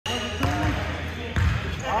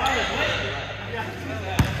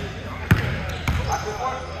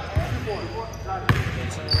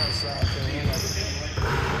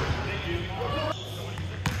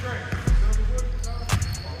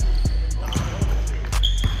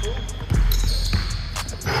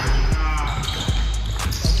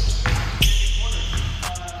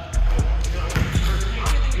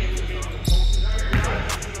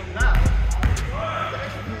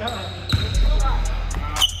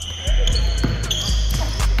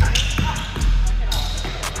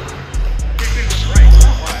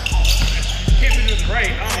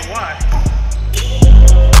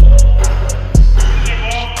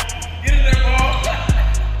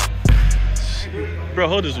Bro,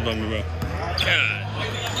 hold this with me, bro. God.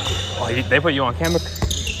 Oh, they put you on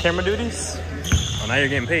camera duties? Oh, now you're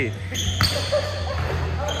getting paid.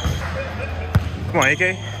 Come on,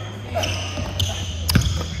 AK.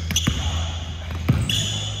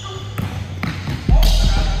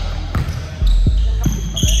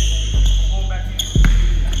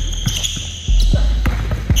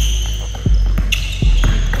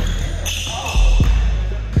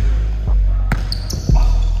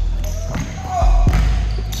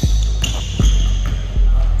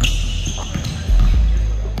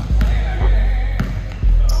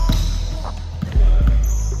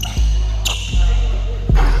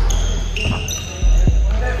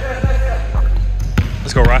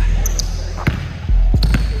 Let's go, Rod.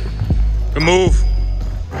 Good move.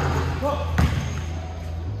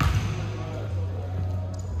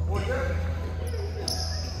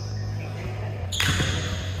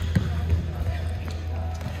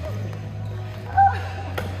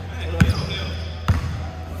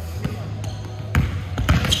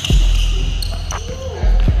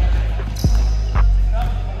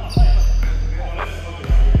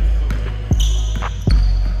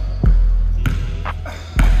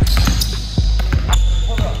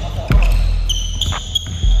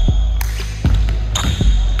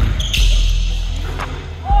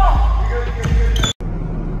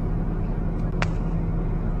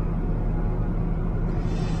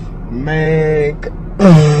 Make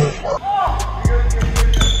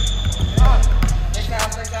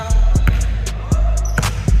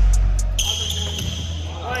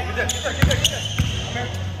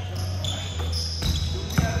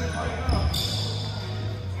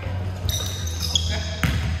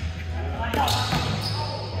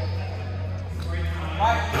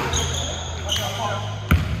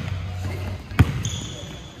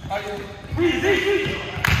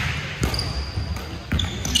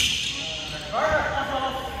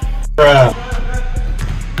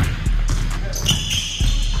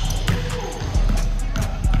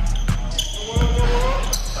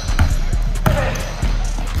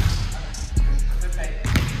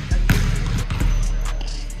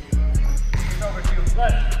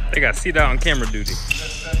They got sit down on camera duty.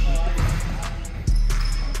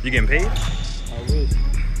 You getting paid? I wish.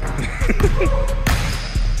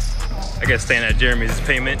 I guess staying at Jeremy's is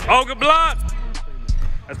payment. Oh, good block!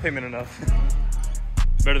 That's payment enough.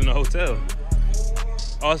 Better than a hotel.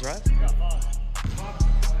 Oh, that's right.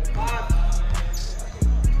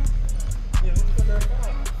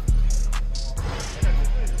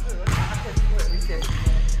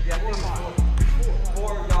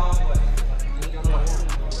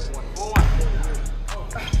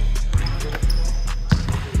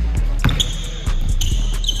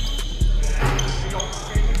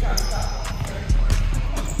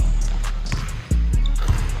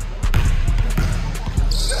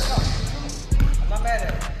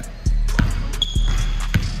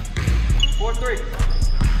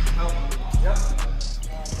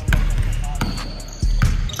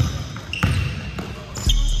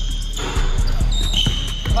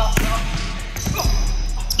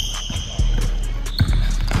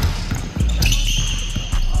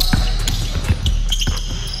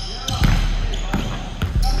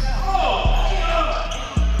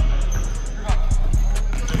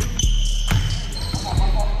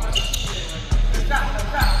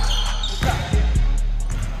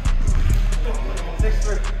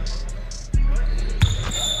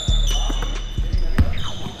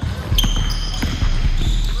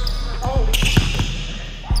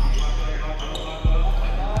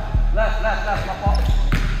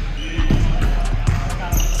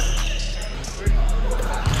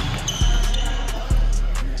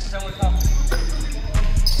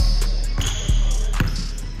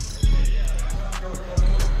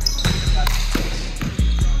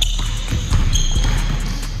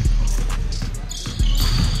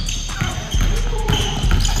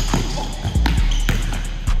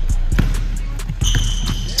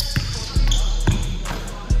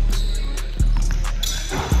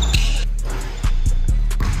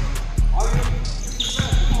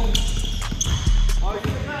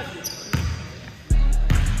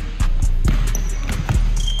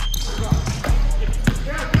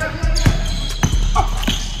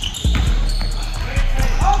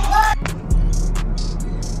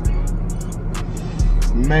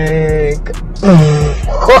 make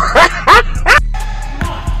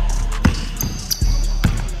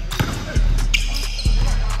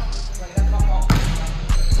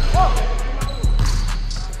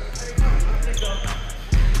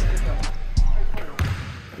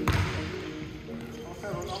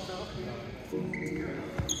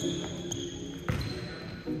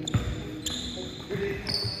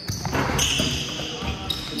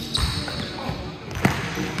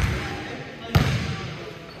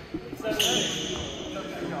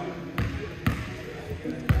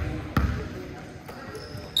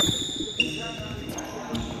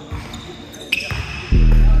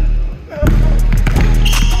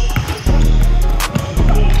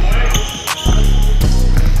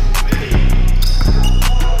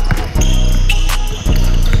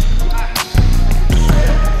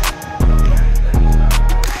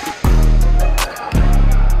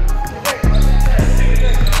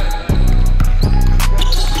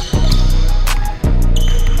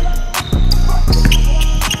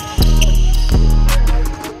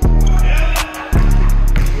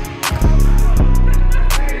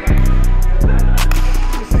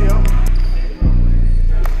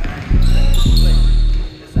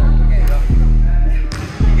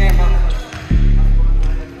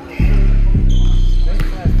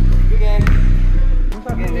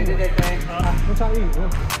y'all eat, bro?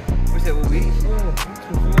 We said what we eat?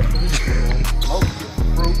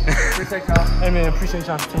 Fruit. Appreciate y'all. Hey man, appreciate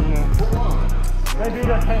y'all for tuning in. Maybe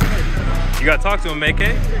the 10-6. You gotta talk to him, make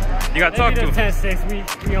it. You gotta talk to him.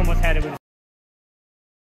 10-6. We almost had it with.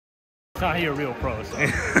 He a real pro, so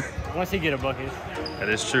once he get a bucket. That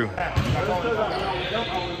is true. Man,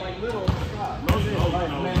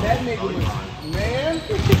 that nigga was, man.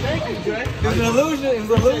 Thank you, Dre. It was an illusion. It was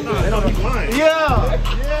an illusion. They don't be lying. Yeah.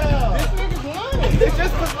 This nigga's lying. It's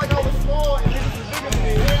just because like I was small and niggas was bigger than me.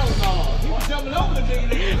 Hell no. He was jumping over the big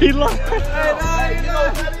nigga. He lied. Hey, you know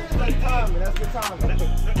what that is? Like timing. That's good timing.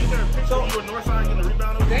 Is there a picture of you at Northside getting the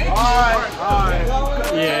rebound over there? All right.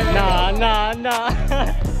 Yeah, nah.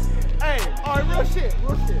 Hey, all right, real shit.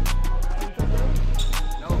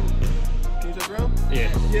 No. Can you touch real? Yeah.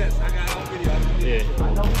 Yes, I got it on video. Yeah.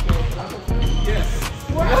 Yes.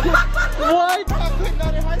 What? I couldn't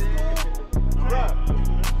not in high school. Bruh.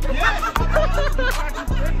 Yes.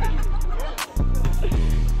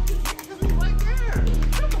 Right there.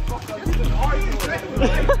 Shut the fuck up. You been arguing with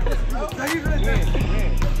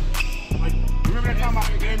Like, remember that time I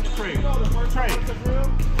gave the trade?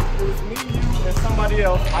 It was me, you, and somebody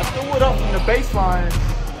else. I threw it up from the baseline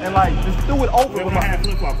and like just threw it over with my hand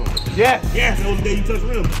flip-flop on. Yes. Yes, that was the day you touched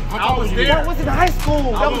rim. I was there. That was in high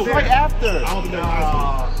school. That was right after. I don't think that was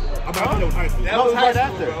high school. I think that was high school. That was right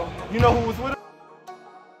after. You know who was with her?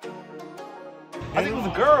 I think it was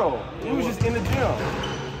a girl. He was just in the gym.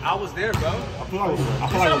 I was there, bro. I was. It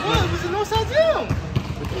was in Northside Gym.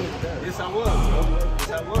 Yes, I was, bro.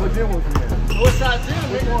 Yes, I was. What gym was he in? Northside Gym,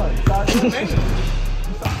 Which nigga. one? Side gym?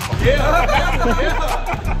 Yeah.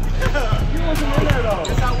 You wasn't in there though.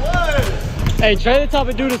 Yes, I was. Hey, Trey the type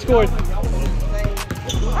of dude to score. I'm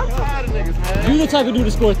tired of niggas, man. You the type of dude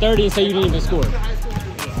to score 30 and say you didn't even score.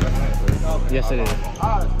 Yes, it is.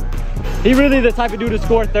 He really the type of dude to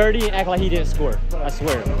score 30 and act like he didn't score. I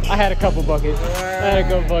swear. I had a couple buckets. It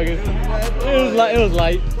was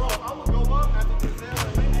light.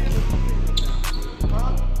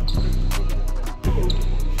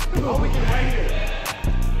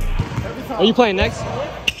 Are you playing next?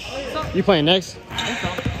 You playing next?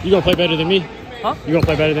 You gonna play better than me? Huh? You gonna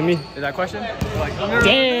play better than me? Is that a question? Like,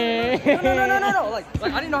 Damn! No. Like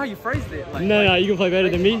I didn't know how you phrased it. Like, No, you can play better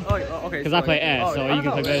than me? Oh, okay. Because I play ass, so you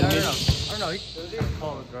can play better than me. I don't know. He's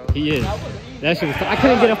cold, bro. He is. That shit was. I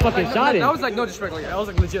couldn't get a fucking shot in. That was like no disrespect. Like I was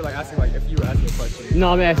like legit like asking like if you were asking a question.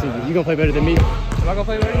 No, I'm asking you. You gonna play better than me? Am I gonna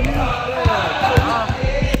play better than you?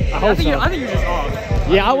 I hope so. I think you're just off.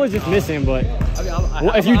 Yeah, I was just missing, but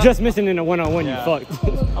if you just missing in a one-on-one, you fucked.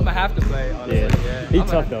 I'm gonna have to play. Honestly. Yeah. He's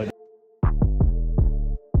tough though.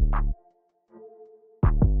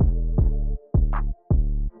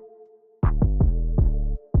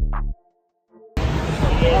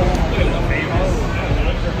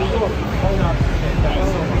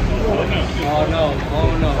 Oh no.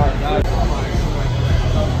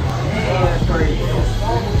 That's crazy.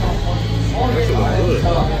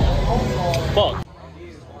 Fuck.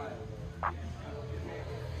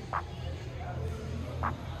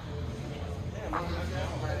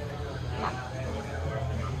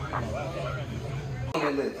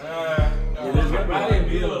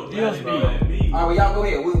 Alright, well, y'all go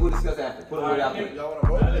ahead. We'll discuss after. Put a word out there.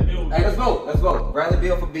 Hey, let's vote. Bradley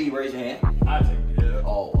Bill for B. Raise your hand. I take it.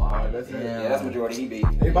 Oh, wow. Yeah, that's majority. He beat.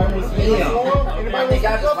 Anybody want to see him? I think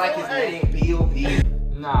I just like his name. Bill.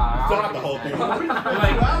 Nah. Not the whole thing. Are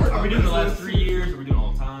we doing the last 3 years or are we doing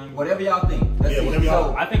all the time? Whatever y'all think. Let's see. whatever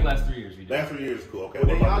y'all. I think last 3 years we do. Last 3 years is cool. Okay. Well,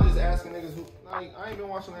 then y'all just asking niggas who. Like, I ain't been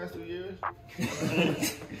watching the last 2 years.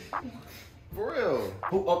 For real.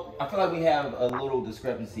 I feel like we have a little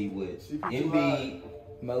discrepancy with MB,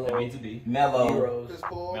 Embiid's a D. Melo.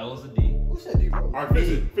 Melo's a D. Who said D, bro? Alright,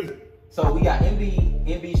 visit. So we got MB.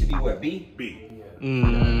 MB should be what? B? B.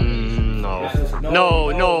 No. Okay,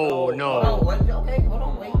 hold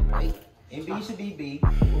on. Wait. MB should be B.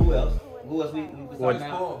 Who else? We What?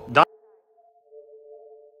 now?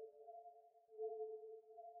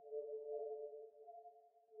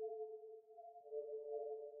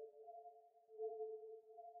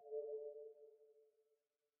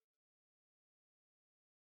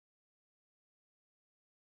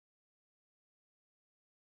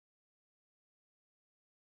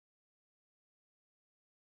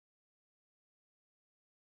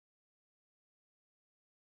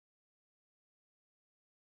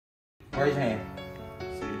 Raise your hand.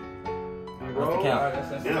 What's the count?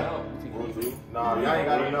 Yeah. Nah, y'all ain't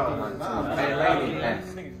got enough. Hey, lady.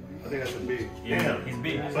 I think that's a B. Yeah, he's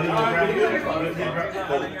B. So this is Bradley Beal.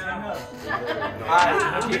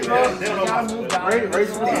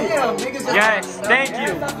 Yes, thank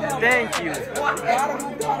you. Thank you.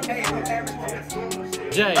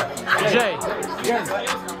 Jay.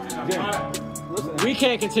 We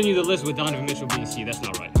can't continue the list with Donovan Mitchell being C. That's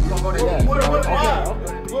not right. What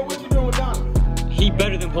you doing with Donovan? He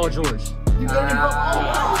better than Paul George.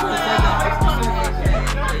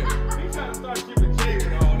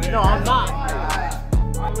 No, I'm not.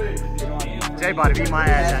 Jay about to beat my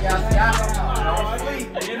ass.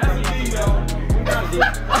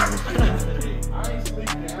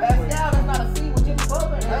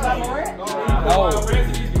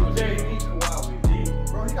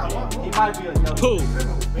 Who?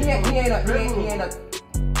 He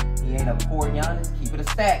ain't a poor Giannis. Keep it a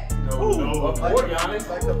stack. No, poor Giannis.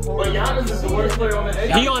 But Giannis is the worst player on the A.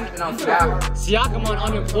 He on Siakam on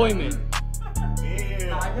unemployment.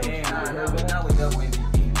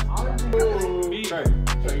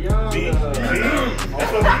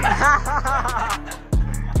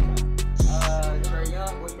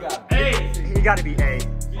 He gotta be A.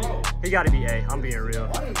 He gotta be A. I'm being real.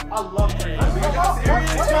 I love Trey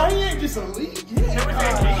Young. He ain't just elite.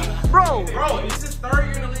 Bro, It's his third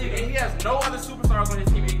year in the league, and he has no other superstars on his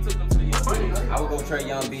team, and he took them to the East. I would go Trey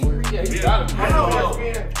Young B. Yeah, he got him.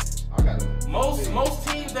 Most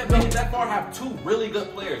teams that make it that far have two really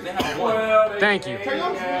good players. They have one. thank you.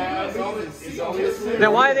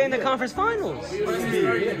 Then why are they in the conference finals?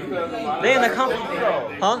 They in the conference.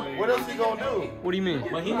 Huh? What else he gonna do? What do you mean?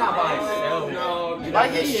 But he's not by himself.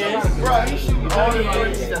 Like he is, bro. He shooting all the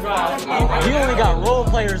threes. He only got role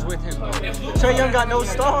players with him. Trey Young got no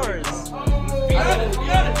stars. If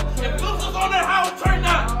Luka's on there, how is Trey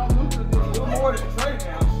not? More than Trey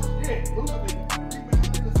now. Shit,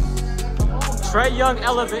 Trey Young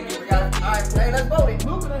elevate. Alright, hey, let's vote it. If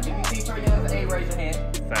you think Trey Young is an A, raise your hand.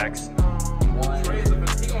 Facts. Trey is gonna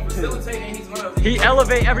facilitate, and he's gonna. He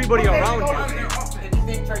elevate everybody around him. If you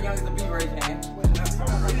think Trey Young is a B, raise your hand.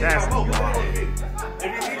 That's If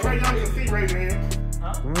you see Trey Young is a C, raise your hand.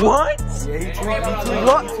 what? Yeah, he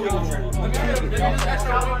What? Let me just ask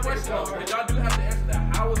y'all one question though. But y'all do have to answer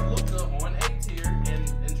that. How is Luka on A tier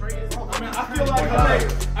and Trey is? I feel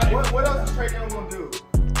like, what else is Trey Young gonna do?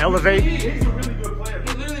 Elevate. He's a really good player.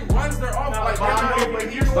 He literally runs their offense. Like, but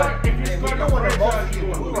if you start franchise, you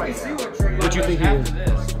doing right now. What you think he is?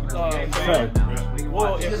 Fred.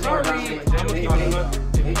 Well, if They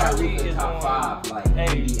got Luka top 5, like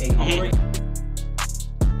 88.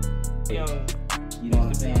 You know what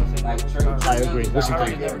I'm saying? Like Trey. I agree. What you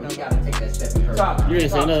think? You gotta take that step in her. You're gonna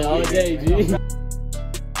say another all day, G.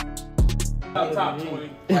 Top 20.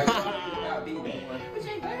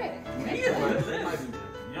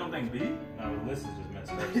 you don't think B? No, the list is just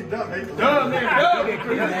messed up. Dub, Dub, at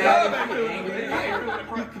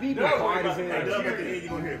the end, you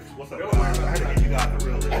gonna hear, what's up? I had to give you guys the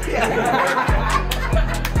real list.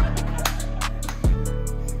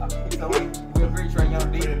 So we agree Trey Young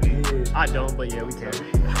B. I don't, but yeah, we can.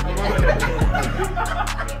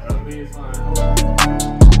 B is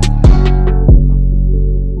fine.